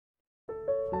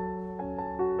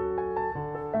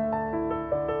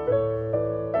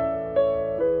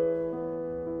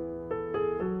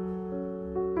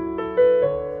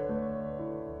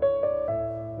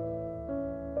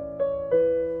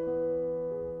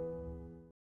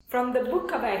From the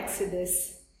book of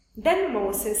Exodus. Then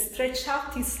Moses stretched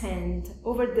out his hand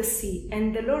over the sea,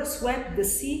 and the Lord swept the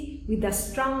sea with a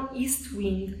strong east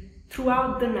wind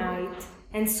throughout the night,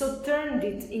 and so turned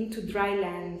it into dry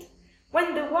land.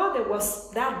 When the water was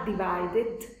thus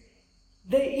divided,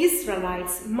 the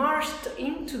Israelites marched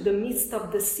into the midst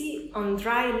of the sea on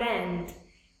dry land,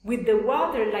 with the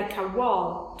water like a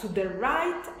wall to their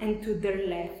right and to their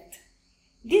left.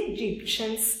 The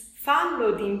Egyptians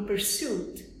followed in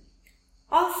pursuit.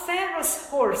 All Pharaoh's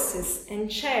horses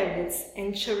and chariots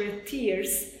and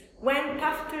charioteers went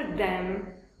after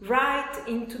them right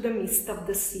into the midst of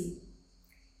the sea.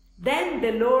 Then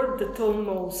the Lord told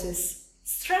Moses,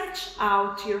 "Stretch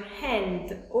out your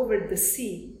hand over the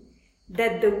sea,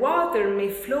 that the water may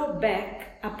flow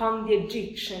back upon the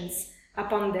Egyptians,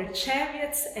 upon their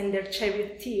chariots and their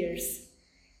charioteers."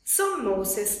 So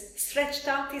Moses stretched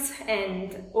out his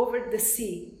hand over the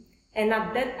sea, and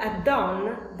at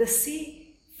dawn the sea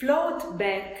flowed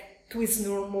back to its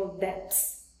normal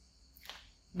depths.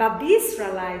 But the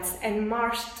Israelites had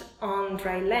marched on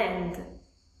dry land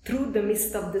through the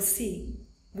midst of the sea,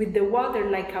 with the water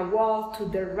like a wall to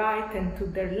their right and to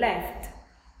their left.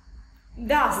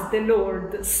 Thus the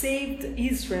Lord saved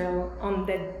Israel on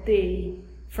that day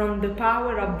from the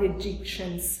power of the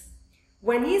Egyptians.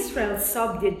 When Israel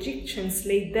saw the Egyptians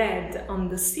lay dead on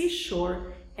the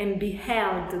seashore and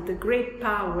beheld the great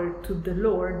power to the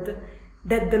Lord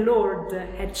that the Lord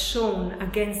had shown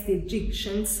against the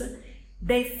Egyptians,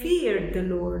 they feared the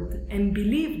Lord and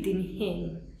believed in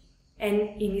him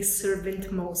and in his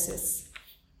servant Moses.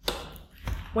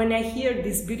 When I hear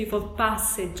this beautiful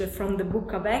passage from the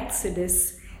book of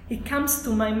Exodus, it comes to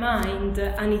my mind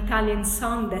an Italian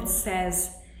song that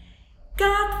says,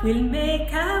 "God will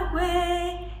make a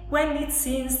way when it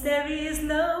seems there is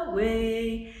no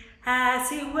way. As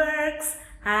he works,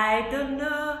 I don't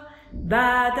know,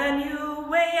 but a new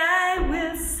way I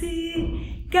will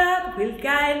see. God will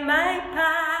guide my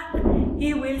path,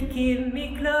 he will keep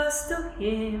me close to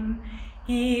him.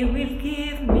 He will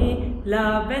give me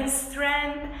love and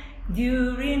strength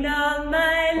during all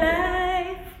my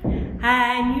life.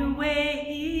 A new way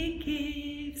he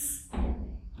gives."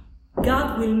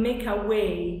 God will make a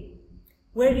way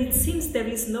where it seems there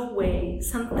is no way.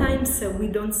 Sometimes we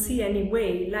don't see any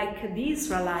way, like the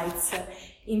Israelites.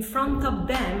 In front of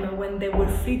them, when they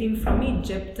were fleeing from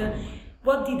Egypt,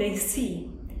 what did they see?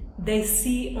 They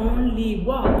see only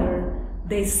water.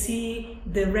 They see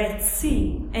the Red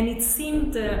Sea, and it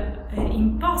seemed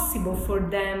impossible for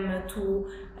them to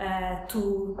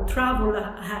travel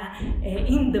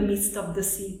in the midst of the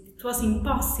sea. It was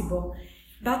impossible.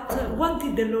 But what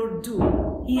did the Lord do?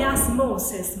 He asked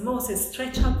Moses, "Moses,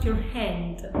 stretch out your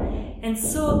hand." And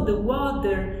so the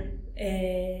water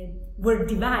were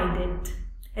divided,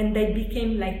 and they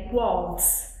became like walls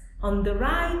on the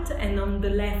right and on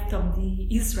the left of the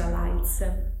Israelites.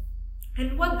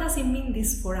 And what does it mean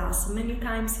this for us? Many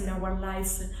times in our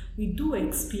lives we do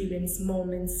experience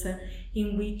moments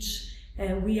in which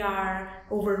we are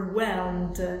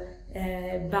overwhelmed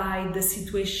by the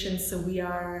situations we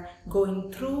are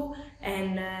going through,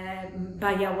 and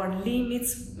by our limits.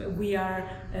 We are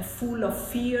full of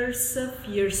fears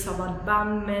of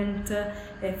abandonment,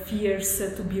 fears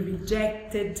to be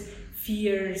rejected,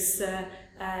 fear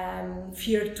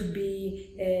to be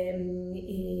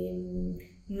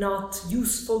not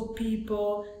useful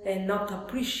people and not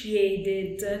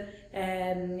appreciated.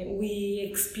 We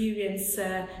experience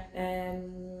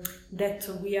that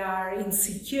we are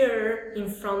insecure in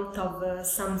front of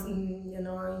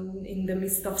in the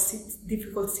midst of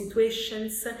difficult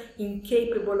situations,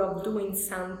 incapable of doing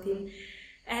something.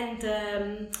 And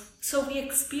so we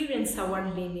experience our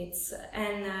limits,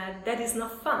 and that is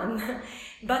not fun.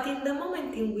 But in the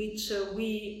moment in which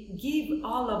we give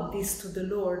all of this to the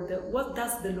Lord, what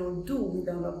does the Lord do with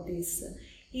all of this?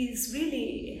 He is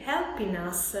really helping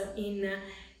us in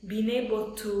being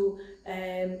able to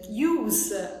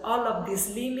use all of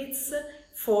these limits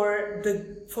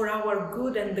for our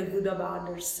good and the good of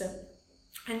others.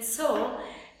 And so,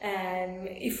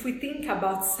 if we think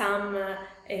about some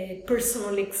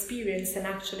personal experience, and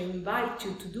actually invite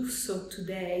you to do so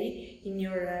today in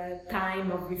your time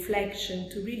of reflection,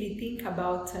 to really think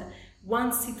about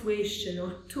one situation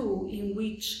or two in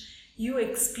which you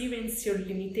experience your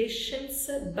limitations,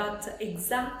 but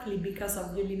exactly because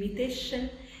of your limitation,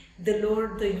 the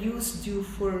Lord used you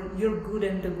for your good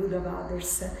and the good of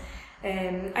others.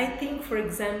 I think, for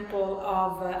example,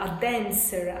 of a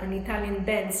dancer, an Italian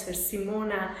dancer,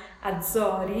 Simona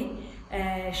Azzori.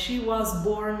 She was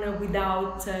born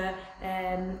without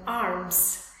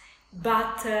arms,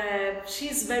 But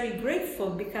she's very grateful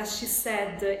because she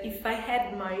said, if I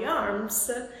had my arms,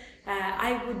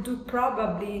 I would do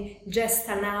probably just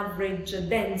an average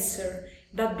dancer.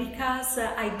 But because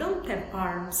I don't have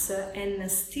arms and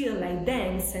still I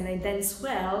dance and I dance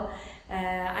well,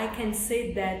 I can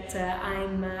say that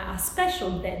I'm a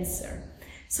special dancer.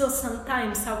 So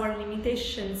sometimes our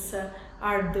limitations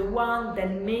are the one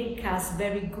that make us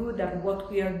very good at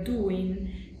what we are doing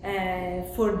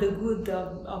for the good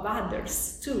of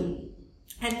others too.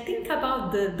 And think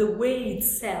about the way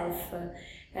itself.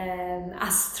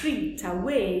 A street, a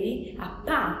way, a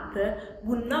path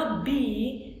would not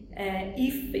be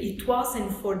if it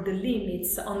wasn't for the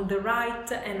limits on the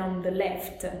right and on the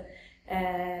left.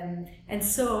 And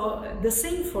so the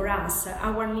same for us.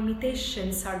 Our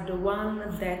limitations are the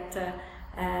ones that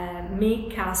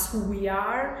make us who we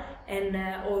are, and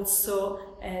also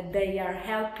they are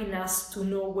helping us to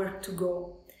know where to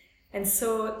go. And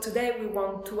so today we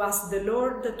want to ask the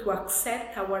Lord to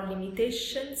accept our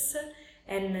limitations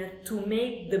and to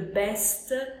make the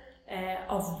best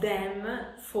of them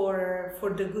for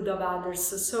the good of others.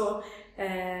 So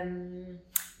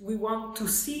we want to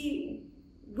see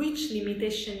which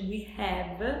limitation we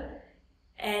have,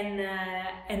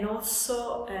 and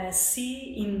also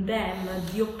see in them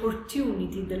the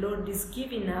opportunity the Lord is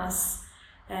giving us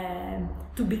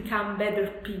to become better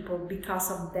people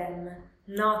because of them,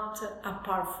 not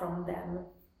apart from them.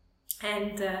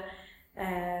 And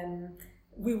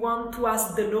we want to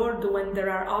ask the Lord, when there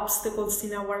are obstacles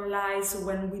in our lives,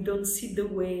 when we don't see the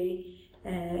way,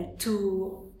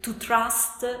 to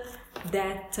trust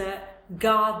that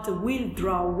God will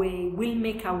draw a way, will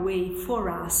make a way for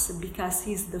us, because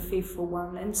He's the faithful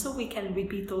one. And so we can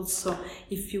repeat also,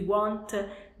 if you want,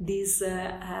 this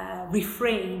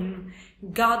refrain: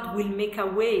 God will make a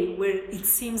way where it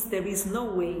seems there is no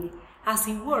way. As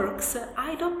He works,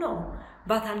 I don't know,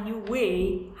 but a new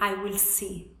way I will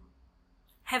see.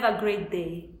 Have a great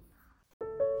day.